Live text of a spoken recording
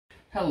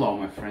Hello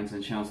my friends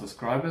and channel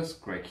subscribers,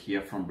 Greg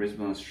here from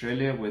Brisbane,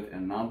 Australia with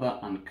another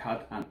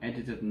uncut,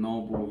 unedited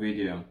notebook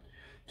video.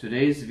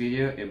 Today's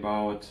video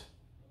about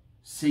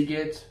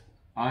Seagate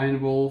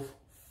Ironwolf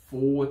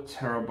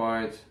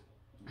 4TB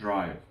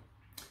drive.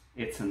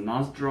 It's a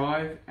NAS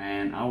drive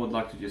and I would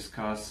like to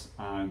discuss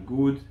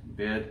good,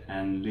 bad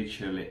and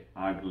literally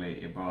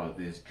ugly about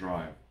this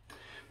drive.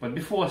 But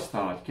before I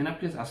start, can I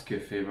please ask you a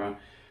favor?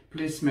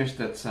 Please smash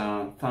that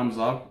thumbs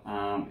up.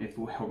 It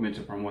will help me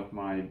to promote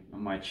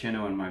my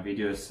channel and my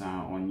videos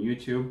on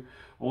YouTube.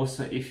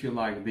 Also, if you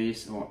like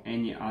this or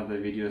any other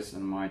videos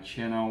on my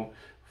channel,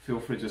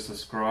 feel free to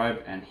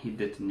subscribe and hit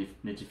that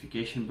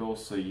notification bell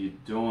so you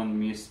don't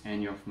miss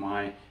any of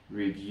my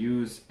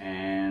reviews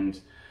and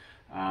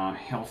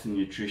health and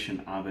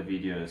nutrition other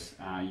videos.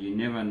 You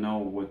never know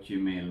what you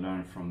may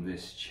learn from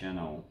this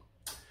channel.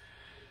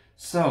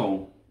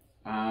 So,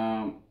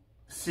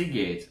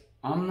 Seagate.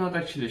 I'm not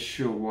actually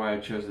sure why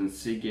I've chosen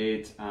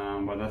Seagate,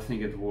 but I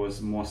think it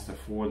was most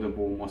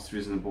affordable, most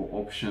reasonable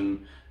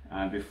option.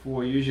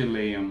 Before,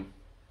 usually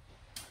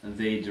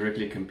they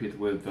directly compete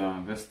with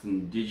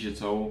Western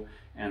Digital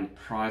and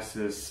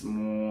prices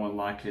more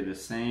likely the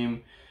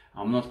same.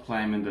 I'm not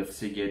claiming that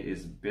Seagate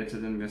is better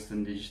than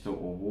Western Digital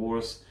or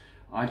worse.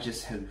 I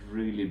just had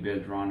really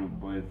bad run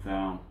with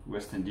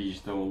Western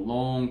Digital a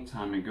long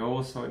time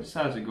ago, so I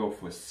decided to go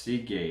for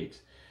Seagate.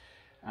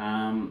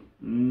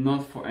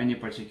 Not for any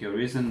particular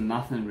reason,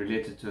 nothing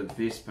related to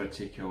this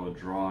particular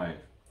drive.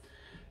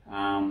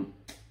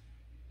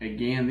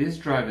 Again, this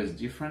drive is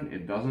different.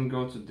 It doesn't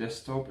go to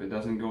desktop, it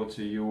doesn't go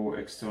to your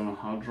external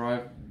hard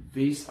drive.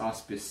 These are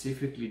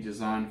specifically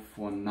designed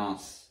for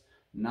NAS.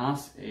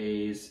 NAS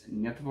is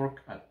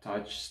network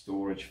attached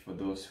storage, for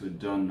those who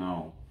don't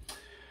know.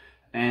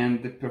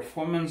 And the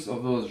performance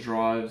of those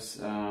drives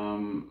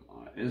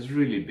is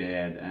really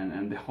bad,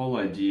 and the whole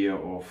idea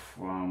of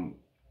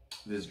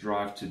this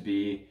drive to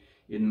be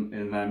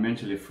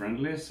environmentally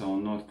friendly, so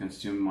not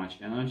consume much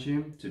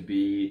energy, to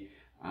be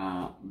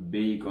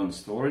big on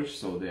storage,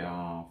 so they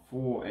are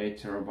 4,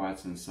 8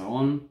 terabytes and so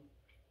on,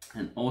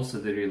 and also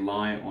they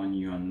rely on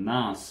your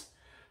NAS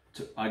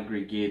to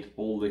aggregate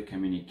all the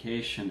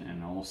communication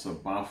and also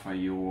buffer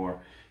your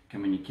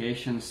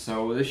communication,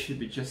 so this should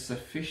be just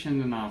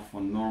sufficient enough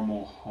for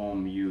normal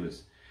home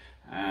use.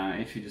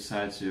 If you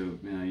decide to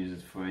use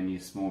it for any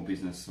small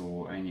business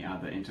or any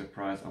other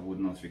enterprise, I would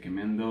not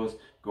recommend those.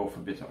 Go for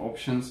better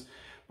options.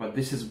 But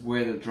this is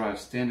where the drive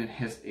stands. It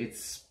has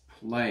its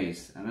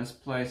place, and this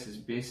place is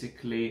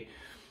basically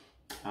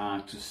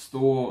to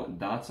store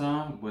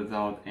data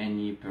without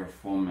any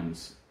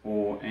performance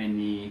or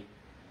any,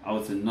 I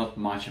would say, not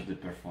much of the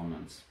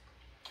performance.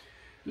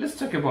 Let's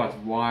talk about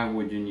why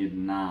would you need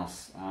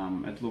NAS.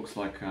 It looks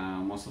like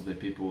most of the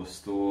people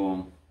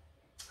store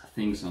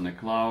things on the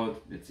cloud.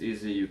 It's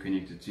easy, you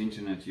connect it to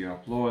internet, you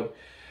upload.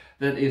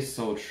 That is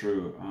so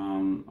true,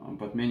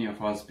 but many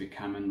of us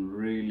becoming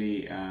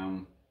really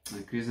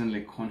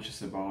increasingly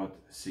conscious about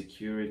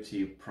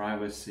security,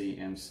 privacy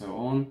and so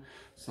on.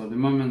 So the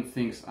moment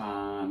things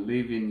are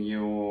leaving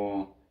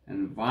your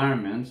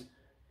environment,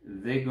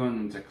 they're going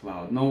into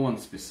cloud. No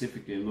one's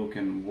specifically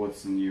looking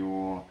what's in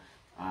your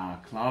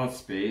cloud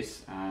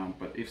space,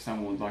 but if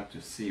someone would like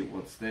to see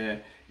what's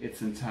there,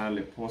 it's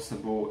entirely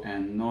possible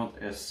and not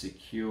as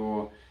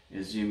secure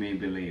as you may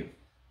believe.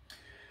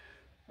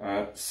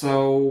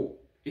 So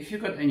if you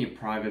got any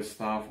private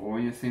stuff or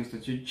any things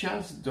that you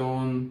just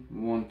don't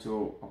want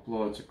to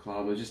upload to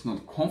cloud, or just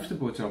not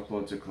comfortable to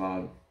upload to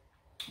cloud,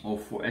 or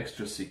for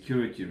extra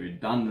security,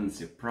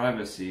 redundancy,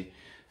 privacy,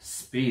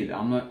 speed,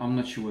 I'm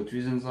not sure what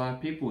reasons are,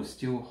 people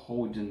still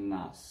holding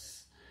NAS.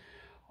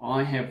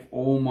 I have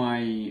all my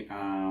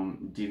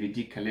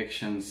DVD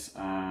collections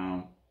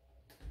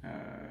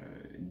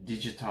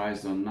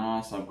digitized on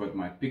NAS. I've got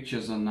my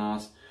pictures on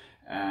NAS.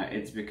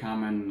 It's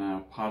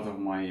becoming part of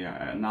my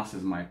NAS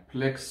is my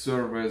Plex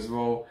server as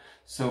well.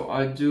 So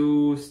I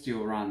do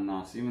still run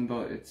NAS, even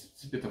though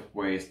it's a bit of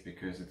waste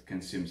because it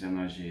consumes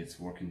energy. It's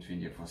working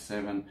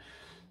 24/7.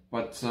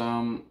 But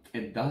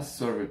it does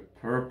serve a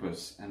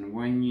purpose, and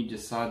when you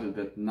decided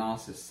that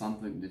NAS is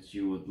something that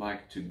you would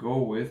like to go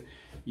with,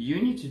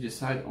 you need to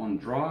decide on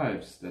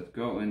drives that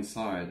go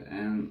inside,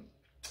 and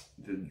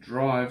the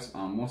drives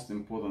are most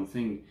important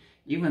thing.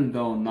 Even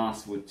though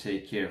NAS would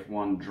take care if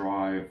one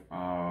drive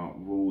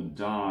will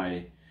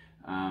die,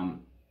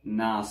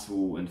 NAS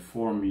will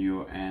inform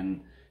you,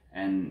 and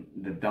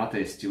the data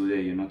is still there,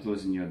 you're not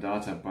losing your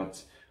data,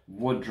 but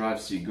what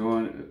drives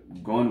you're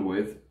going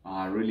with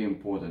are really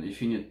important.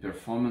 If you need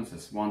performance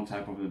as one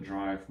type of the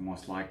drive,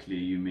 most likely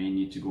you may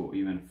need to go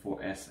even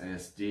for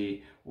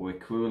SSD or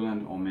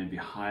equivalent, or maybe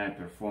higher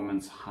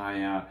performance,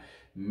 higher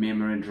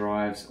memory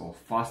drives or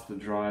faster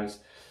drives.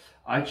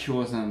 I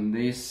chosen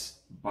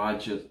this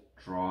budget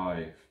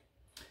drive,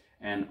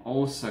 and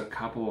also a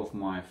couple of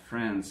my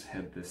friends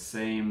had the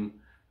same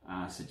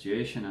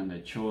situation and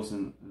they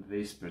chosen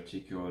this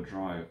particular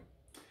drive.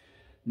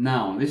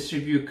 Now, this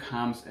review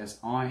comes as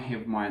I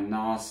have my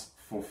NAS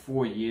for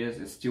 4 years.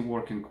 It's still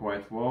working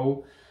quite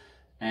well,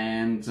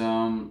 and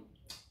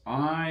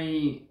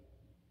I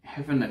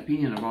have an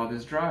opinion about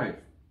this drive,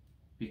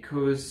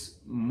 because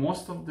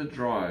most of the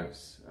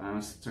drives,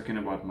 I'm talking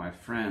about my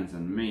friends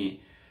and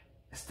me,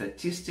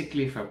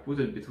 statistically, if I put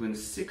it, between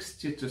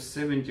 60 to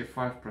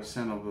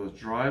 75% of those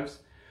drives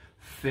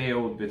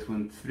failed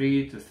between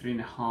 3 to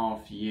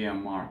 3.5 year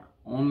mark.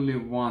 Only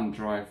one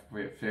drive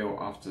failed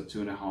after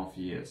 2.5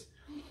 years.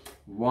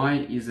 Why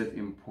is it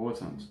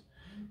important?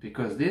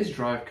 Because this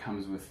drive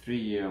comes with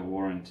 3-year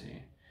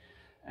warranty,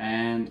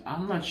 and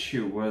I'm not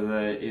sure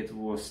whether it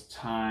was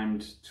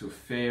timed to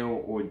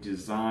fail or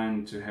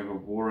designed to have a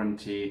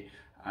warranty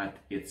at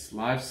its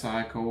life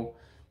cycle,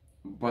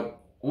 but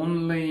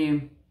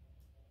only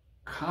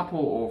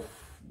couple of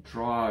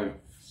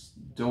drives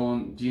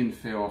didn't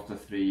fail after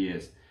 3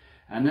 years.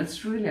 And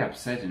that's really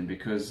upsetting,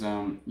 because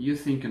you're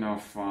thinking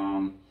of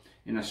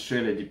in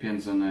Australia,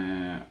 depends on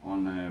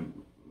a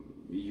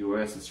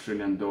US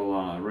Australian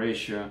dollar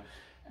ratio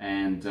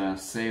and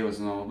sales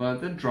and all that.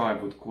 The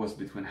drive would cost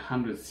between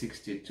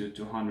 $160 to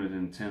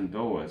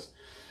 $210.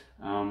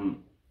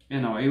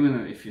 You know,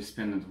 even if you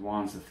spend it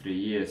once or 3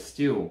 years,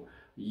 still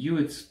you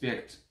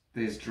expect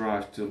this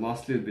drive to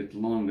last a little bit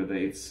longer than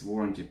its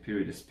warranty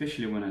period,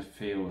 especially when it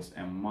fails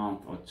a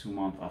month or 2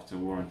 months after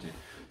warranty.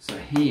 So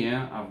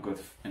here I've got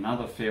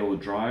another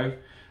failed drive.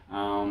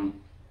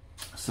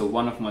 So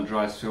one of my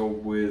drives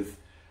failed with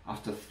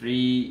after 3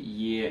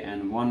 years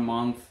and 1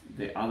 month.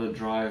 The other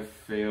drive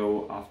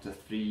failed after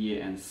 3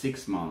 years and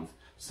 6 months.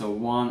 So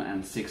 1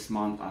 and 6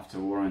 months after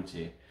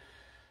warranty.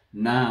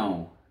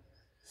 Now,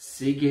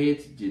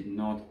 Seagate did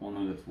not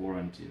honor that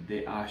warranty.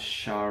 They are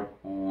sharp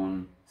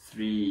on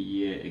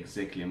 3-year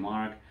exactly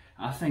mark.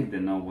 I think they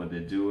know what they're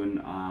doing.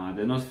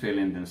 They're not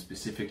failing them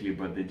specifically,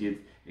 but they did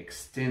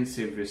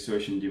extensive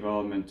research and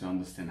development to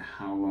understand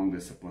how long they're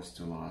supposed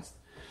to last.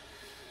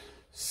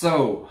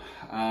 So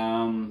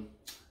I'm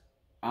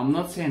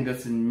not saying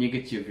that's a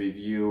negative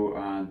review.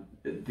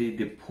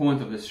 The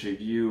point of this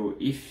review,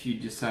 if you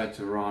decide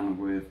to run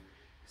with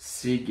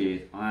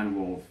Seagate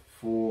Ironwolf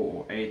 4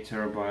 or 8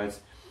 terabytes,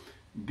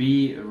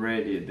 be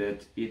ready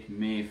that it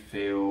may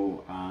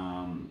fail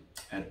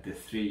at the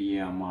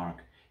 3-year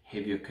mark.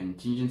 Have your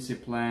contingency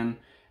plan,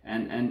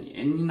 and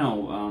you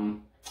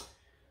know,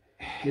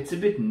 it's a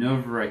bit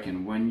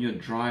nerve-wracking when your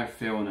drive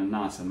fail on a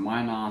NAS, and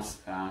my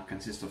NAS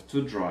consists of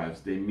 2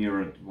 drives. They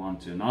mirrored one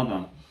to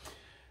another.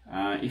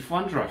 If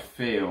one drive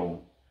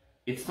fail,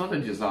 it's not a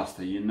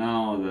disaster. You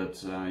know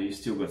that you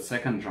still got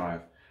second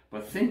drive.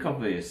 But think of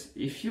this: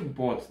 if you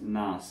bought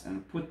NAS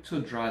and put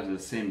 2 drives at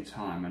the same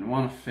time and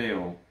one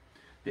fail,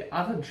 the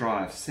other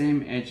drive,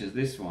 same age as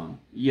this one,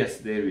 yes,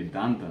 they're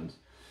redundant,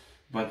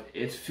 but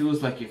it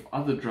feels like if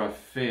other drive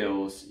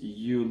fails,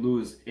 you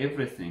lose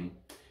everything,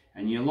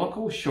 and your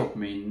local shop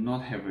may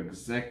not have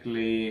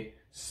exactly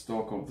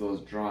stock of those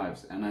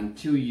drives, and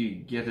until you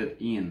get it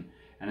in,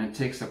 and it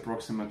takes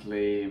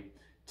approximately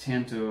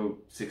 10 to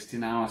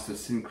 16 hours to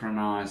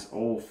synchronize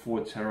all 4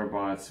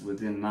 terabytes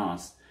within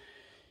NAS,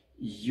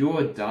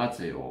 your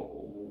data or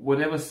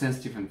whatever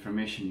sensitive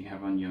information you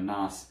have on your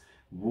NAS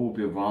will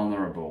be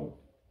vulnerable.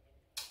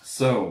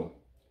 So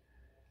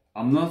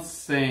I'm not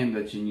saying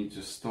that you need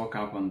to stock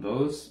up on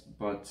those,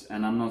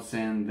 and I'm not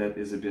saying that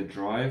is a bad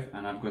drive,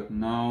 and I've got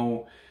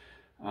no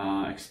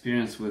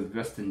experience with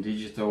Western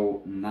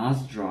Digital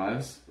NAS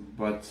drives,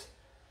 but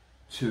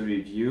to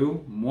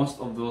review, most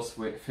of those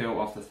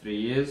fail after 3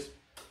 years.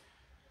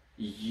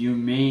 You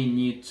may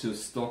need to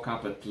stock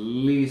up at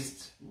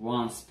least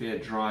 1 spare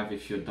drive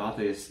if your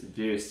data is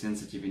very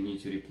sensitive. You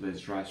need to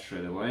replace drive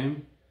straight away.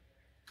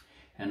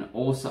 And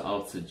also I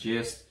would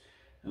suggest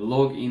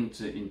log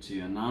into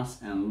your NAS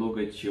and look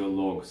at your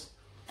logs.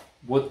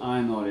 What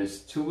I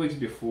noticed, 2 weeks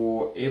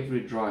before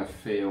every drive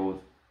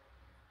failed,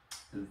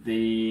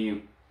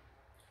 the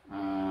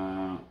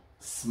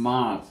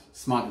SMART,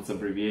 it's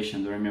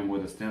abbreviation, don't remember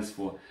what it stands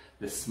for,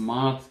 the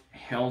SMART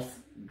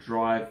Health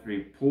Drive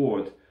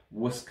report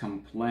was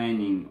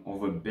complaining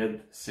over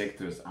bad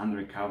sectors,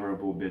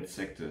 unrecoverable bad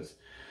sectors.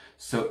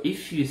 So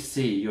if you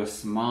see your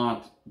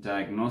SMART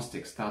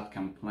diagnostic start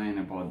complaining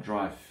about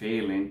drive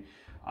failing,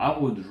 I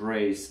would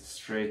race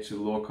straight to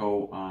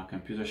local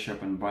computer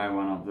shop and buy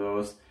one of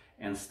those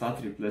and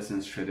start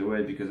replacing straight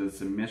away, because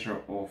it's a matter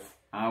of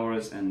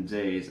hours and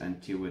days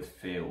until it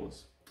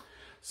fails.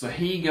 So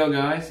here you go,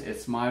 guys.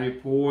 It's my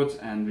report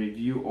and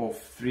review of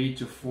 3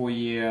 to 4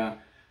 year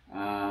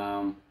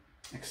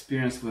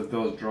experience with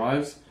those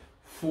drives.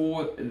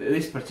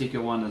 This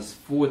particular one is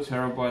 4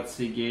 terabyte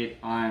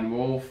Seagate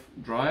Ironwolf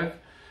drive.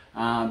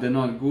 They're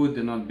not good,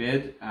 they're not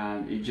bad,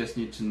 and you just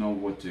need to know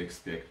what to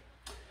expect.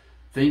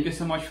 Thank you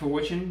so much for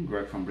watching.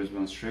 Greg from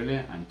Brisbane,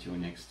 Australia. Until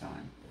next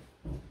time.